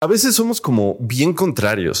A veces somos como bien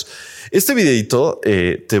contrarios. Este videito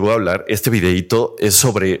te voy a hablar. Este videito es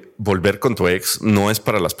sobre volver con tu ex. No es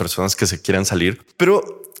para las personas que se quieran salir,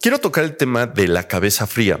 pero quiero tocar el tema de la cabeza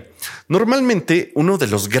fría. Normalmente uno de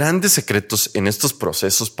los grandes secretos en estos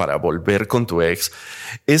procesos para volver con tu ex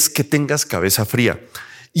es que tengas cabeza fría.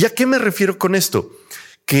 ¿Y a qué me refiero con esto?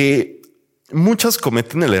 Que muchas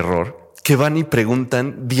cometen el error que van y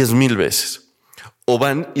preguntan 10,000 veces o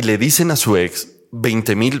van y le dicen a su ex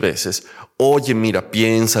 20,000 veces: oye, mira,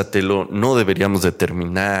 piénsatelo, no deberíamos de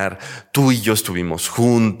terminar, tú y yo estuvimos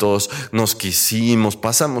juntos, nos quisimos,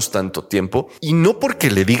 pasamos tanto tiempo. Y no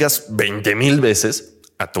porque le digas 20,000 veces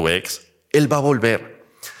a tu ex, él va a volver.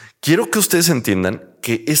 Quiero que ustedes entiendan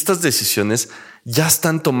que estas decisiones ya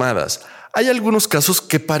están tomadas. Hay algunos casos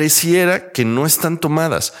que pareciera que no están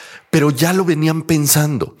tomadas, pero ya lo venían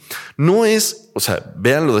pensando. No es, o sea,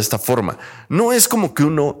 véanlo de esta forma, no es como que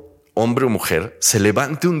uno, hombre o mujer, se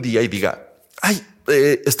levante un día y diga: ay,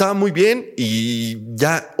 estaba muy bien y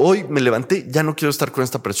ya hoy me levanté, ya no quiero estar con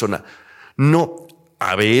esta persona. No,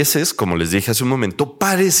 a veces, como les dije hace un momento,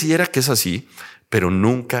 pareciera que es así, pero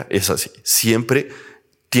nunca es así. Siempre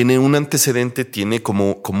tiene un antecedente, tiene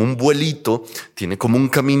como un vuelito, tiene como un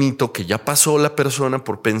caminito que ya pasó la persona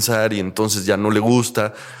por pensar y entonces ya no le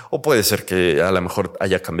gusta, o puede ser que a lo mejor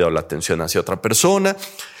haya cambiado la atención hacia otra persona.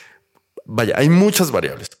 Vaya, hay muchas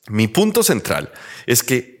variables. Mi punto central es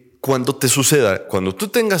que cuando te suceda, cuando tú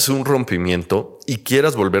tengas un rompimiento y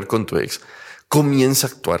quieras volver con tu ex, comienza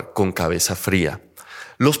a actuar con cabeza fría.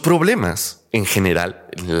 Los problemas en general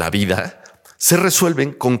en la vida se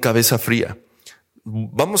resuelven con cabeza fría.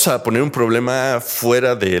 Vamos a poner un problema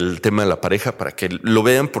fuera del tema de la pareja para que lo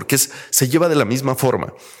vean, porque se lleva de la misma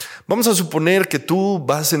forma. Vamos a suponer que tú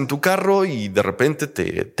vas en tu carro y de repente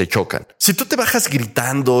te chocan. Si tú te bajas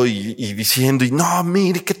gritando y diciendo: y no,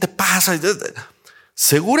 mire, ¿qué te pasa?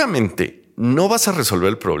 Seguramente no vas a resolver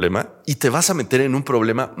el problema y te vas a meter en un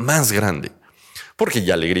problema más grande. Porque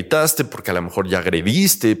ya le gritaste, porque a lo mejor ya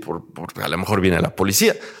agrediste, porque a lo mejor viene la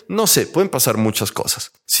policía. No sé, pueden pasar muchas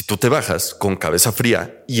cosas. Si tú te bajas con cabeza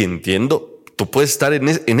fría, y entiendo, tú puedes estar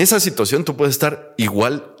en esa situación, tú puedes estar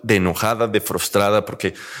igual de enojada, de frustrada,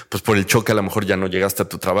 porque pues por el choque a lo mejor ya no llegaste a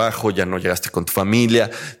tu trabajo, ya no llegaste con tu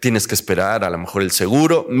familia, tienes que esperar a lo mejor el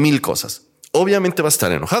seguro, 1000 cosas. Obviamente vas a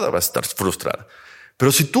estar enojada, vas a estar frustrada.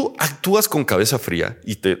 Pero si tú actúas con cabeza fría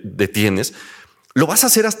y te detienes, lo vas a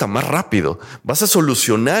hacer hasta más rápido. Vas a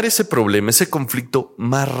solucionar ese problema, ese conflicto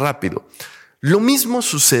más rápido. Lo mismo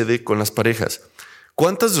sucede con las parejas.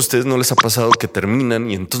 ¿Cuántas de ustedes no les ha pasado que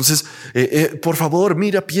terminan y entonces, por favor,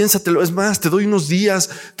 mira, piénsatelo? Es más, te doy unos días,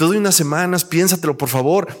 te doy unas semanas, piénsatelo, por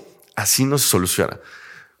favor. Así no se soluciona.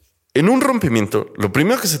 En un rompimiento, lo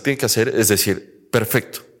primero que se tiene que hacer es decir: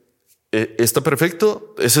 perfecto, está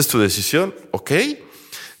perfecto, esa es tu decisión, ok.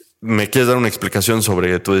 ¿Me quieres dar una explicación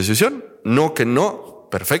sobre tu decisión? No, que no.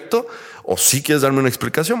 Perfecto. O si quieres darme una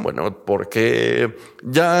explicación, bueno, porque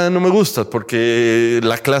ya no me gusta, porque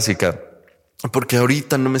la clásica, porque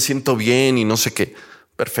ahorita no me siento bien y no sé qué.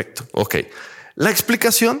 Perfecto. Ok. La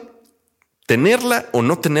explicación, tenerla o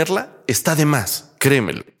no tenerla, está de más.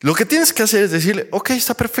 Créemelo. Lo que tienes que hacer es decirle: ok,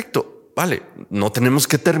 está perfecto. Vale, no tenemos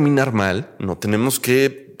que terminar mal, no tenemos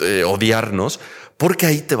que odiarnos, porque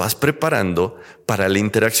ahí te vas preparando para la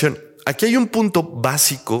interacción. Aquí hay un punto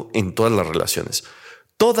básico en todas las relaciones.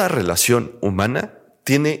 Toda relación humana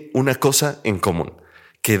tiene una cosa en común: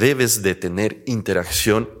 que debes de tener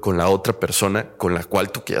interacción con la otra persona con la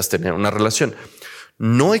cual tú quieras tener una relación.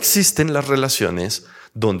 No existen las relaciones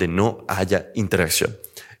donde no haya interacción.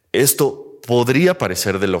 Esto podría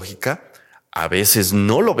parecer de lógica. A veces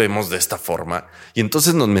no lo vemos de esta forma y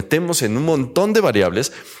entonces nos metemos en un montón de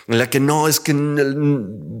variables en la que no es que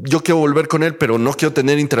yo quiero volver con él, pero no quiero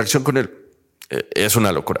tener interacción con él. Es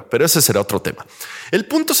una locura, pero ese será otro tema. El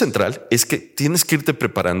punto central es que tienes que irte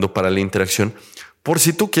preparando para la interacción por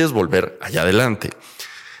si tú quieres volver allá adelante.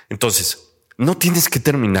 Entonces, no tienes que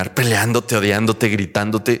terminar peleándote, odiándote,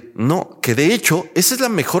 gritándote. No, que de hecho esa es la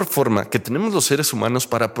mejor forma que tenemos los seres humanos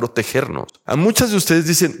para protegernos. A muchas de ustedes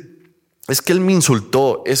dicen: es que él me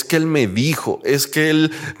insultó, es que él me dijo, es que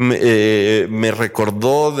él me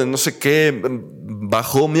recordó de no sé qué,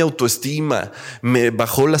 bajó mi autoestima, me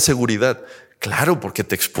bajó la seguridad. Claro, porque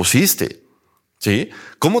te expusiste. ¿Sí?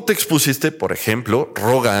 ¿Cómo te expusiste? Por ejemplo,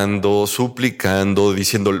 rogando, suplicando,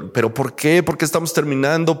 diciendo: ¿pero por qué? ¿Por qué estamos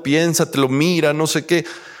terminando? Piénsatelo, mira, no sé qué.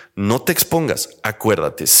 No te expongas.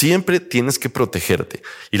 Acuérdate, siempre tienes que protegerte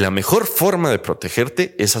y la mejor forma de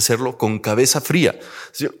protegerte es hacerlo con cabeza fría.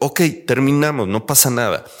 Ok, terminamos, no pasa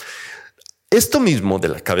nada. Esto mismo de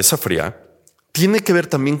la cabeza fría tiene que ver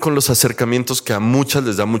también con los acercamientos que a muchas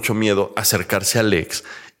les da mucho miedo acercarse al ex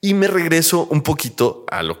Y me regreso un poquito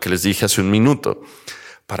a lo que les dije hace un minuto.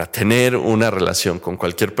 Para tener una relación con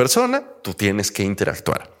cualquier persona, tú tienes que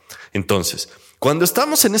interactuar. Entonces, cuando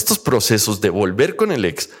estamos en estos procesos de volver con el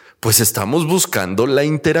ex, pues estamos buscando la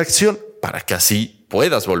interacción para que así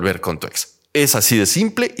puedas volver con tu ex. Es así de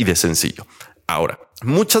simple y de sencillo. Ahora,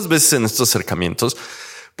 muchas veces en estos acercamientos,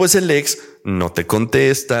 pues el ex no te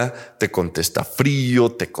contesta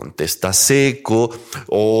frío, te contesta seco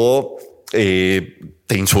o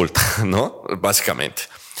te insulta, ¿no? Básicamente.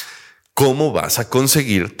 ¿Cómo vas a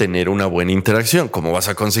conseguir tener una buena interacción? ¿Cómo vas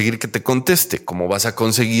a conseguir que te conteste? ¿Cómo vas a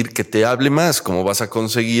conseguir que te hable más? ¿Cómo vas a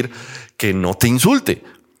conseguir que no te insulte?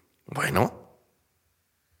 Bueno,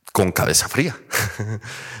 con cabeza fría,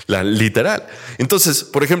 la literal. Entonces,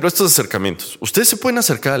 por ejemplo, estos acercamientos, ustedes se pueden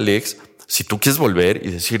acercar al ex si tú quieres volver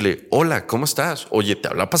y decirle, hola, ¿cómo estás? Oye, te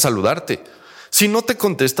habla para saludarte. Si no te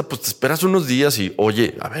contesta, pues te esperas unos días y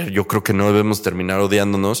oye, a ver, yo creo que no debemos terminar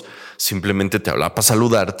odiándonos. Simplemente te hablaba para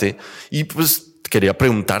saludarte y pues quería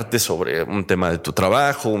preguntarte sobre un tema de tu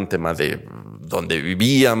trabajo, un tema de dónde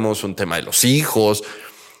vivíamos, un tema de los hijos.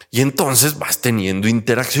 Y entonces vas teniendo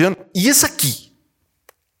interacción. Y es aquí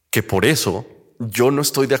que por eso yo no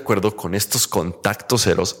estoy de acuerdo con estos contactos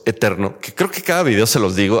ceros eterno, que creo que cada video se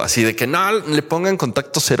los digo así de que no le pongan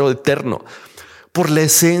contacto cero eterno. Por la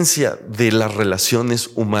esencia de las relaciones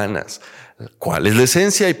humanas. ¿Cuál es la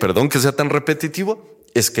esencia? Y perdón que sea tan repetitivo,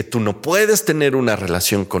 es que tú no puedes tener una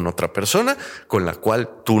relación con otra persona con la cual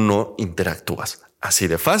tú no interactúas. Así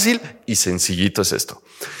de fácil y sencillito es esto.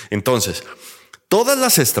 Entonces, todas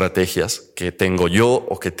las estrategias que tengo yo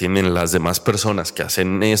o que tienen las demás personas que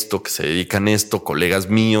hacen esto, que se dedican a esto, colegas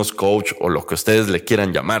míos, coach o lo que ustedes le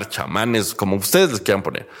quieran llamar, chamanes, como ustedes les quieran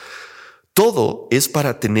poner, todo es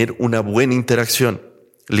para tener una buena interacción,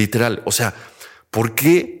 literal. O sea, ¿por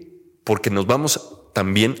qué? Porque nos vamos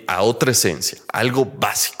también a otra esencia, algo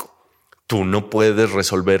básico. Tú no puedes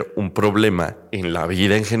resolver un problema en la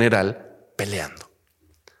vida en general peleando,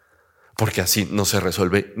 porque así no se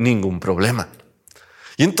resuelve ningún problema.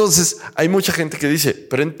 Y entonces hay mucha gente que dice,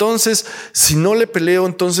 pero entonces si no le peleo,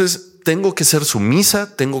 entonces tengo que ser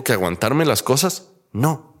sumisa, tengo que aguantarme las cosas.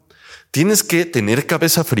 No, tienes que tener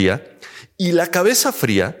cabeza fría. Y la cabeza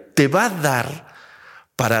fría te va a dar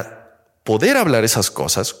para poder hablar esas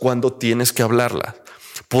cosas cuando tienes que hablarlas,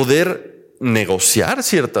 poder negociar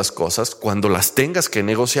ciertas cosas cuando las tengas que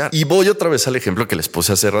negociar. Y voy otra vez al ejemplo que les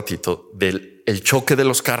puse hace ratito del el choque de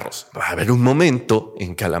los carros. Va a haber un momento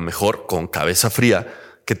en que a lo mejor con cabeza fría,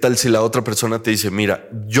 ¿qué tal si la otra persona te dice, mira,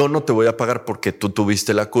 yo no te voy a pagar porque tú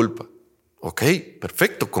tuviste la culpa? Ok,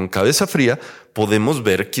 perfecto. Con cabeza fría podemos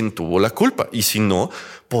ver quién tuvo la culpa y si no,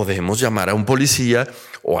 podemos llamar a un policía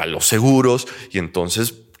o a los seguros y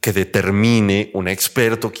entonces que determine un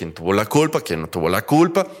experto quién tuvo la culpa, quién no tuvo la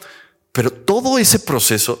culpa. Pero todo ese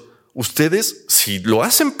proceso, ustedes, si lo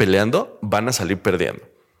hacen peleando, van a salir perdiendo.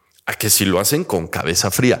 A que si lo hacen con cabeza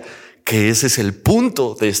fría, que ese es el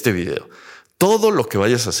punto de este video. Todo lo que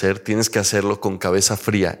vayas a hacer, tienes que hacerlo con cabeza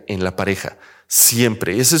fría en la pareja.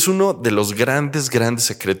 Siempre. Ese es uno de los grandes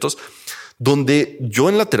secretos donde yo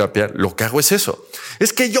en la terapia lo que hago es eso.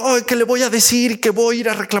 Es que yo que le voy a decir que voy a ir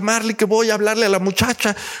a reclamarle, que voy a hablarle a la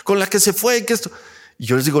muchacha con la que se fue, que esto. Y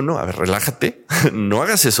yo les digo, no, a ver, relájate, no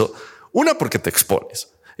hagas eso. Una, porque te expones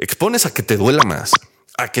a que te duela más,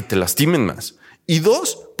 a que te lastimen más. Y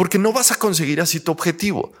dos, porque no vas a conseguir así tu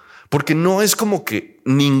objetivo, porque no es como que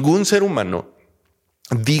ningún ser humano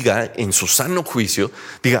diga en su sano juicio,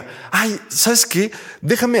 diga, ay, ¿sabes qué?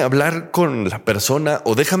 Déjame hablar con la persona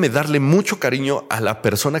o déjame darle mucho cariño a la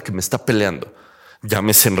persona que me está peleando.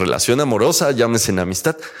 Llámese en relación amorosa, llámese en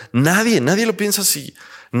amistad. Nadie lo piensa así.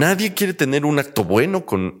 Nadie quiere tener un acto bueno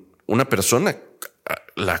con una persona a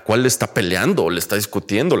la cual le está peleando o le está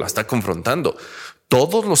discutiendo, la está confrontando.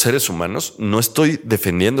 Todos los seres humanos, no estoy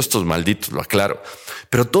defendiendo a estos malditos, lo aclaro,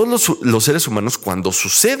 pero todos los seres humanos, cuando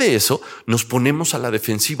sucede eso, nos ponemos a la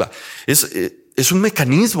defensiva. Es un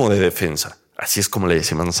mecanismo de defensa. Así es como le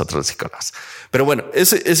decimos nosotros los psicólogos. Pero bueno,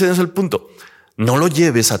 ese es el punto. No lo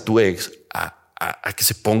lleves a tu ex a que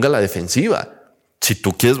se ponga a la defensiva. Si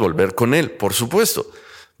tú quieres volver con él, por supuesto,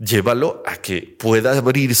 llévalo a que pueda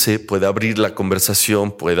abrirse, pueda abrir la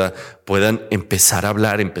conversación, puedan empezar a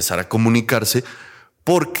hablar, empezar a comunicarse.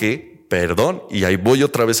 Porque, perdón, y ahí voy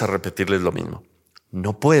otra vez a repetirles lo mismo,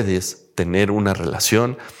 no puedes tener una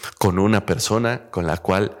relación con una persona con la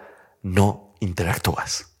cual no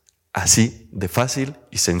interactúas. Así de fácil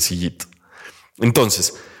y sencillito.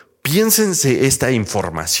 Entonces, piénsense esta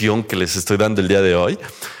información que les estoy dando el día de hoy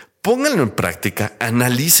Pónganlo en práctica,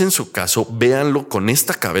 analicen su caso, véanlo con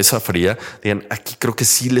esta cabeza fría. Digan, aquí creo que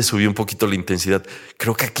sí le subí un poquito la intensidad.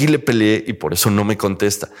 Creo que aquí le peleé y por eso no me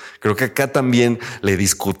contesta. Creo que acá también le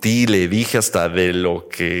discutí, le dije hasta de lo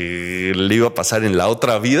que le iba a pasar en la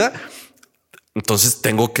otra vida. Entonces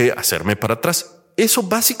tengo que hacerme para atrás. Eso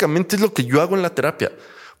básicamente es lo que yo hago en la terapia.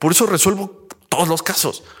 Por eso resuelvo todos los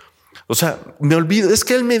casos. O sea, me olvido, es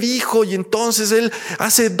que él me dijo y entonces él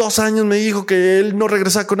hace 2 años me dijo que él no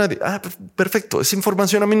regresaba con nadie. Ah, perfecto. Esa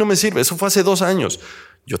información a mí no me sirve. Eso fue hace 2 años.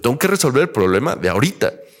 Yo tengo que resolver el problema de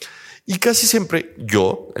ahorita. Y casi siempre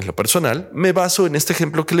yo, en lo personal, me baso en este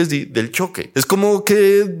ejemplo que les di del choque. Es como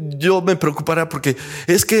que yo me preocupara porque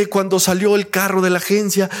es que cuando salió el carro de la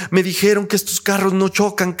agencia me dijeron que estos carros no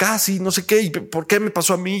chocan casi, no sé qué, y por qué me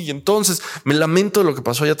pasó a mí. Y entonces me lamento de lo que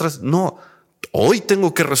pasó allá atrás. No, hoy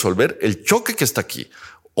tengo que resolver el choque que está aquí.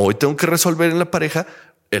 Hoy tengo que resolver en la pareja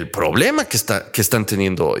el problema que están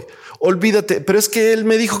teniendo hoy. Olvídate, pero es que él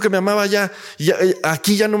me dijo que me amaba ya y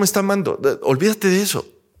aquí ya no me está amando. Olvídate de eso.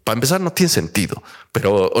 Para empezar, no tiene sentido,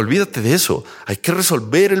 pero olvídate de eso. Hay que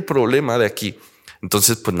resolver el problema de aquí.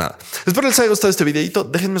 Entonces, pues nada, espero les haya gustado este videito.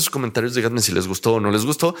 Déjenme sus comentarios, díganme si les gustó o no les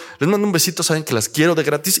gustó. Les mando un besito, saben que las quiero de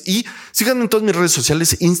gratis y síganme en todas mis redes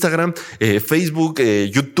sociales, Instagram, Facebook,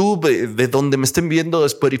 YouTube, de donde me estén viendo,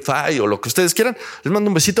 Spotify o lo que ustedes quieran. Les mando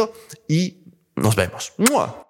un besito y nos vemos. ¡Mua!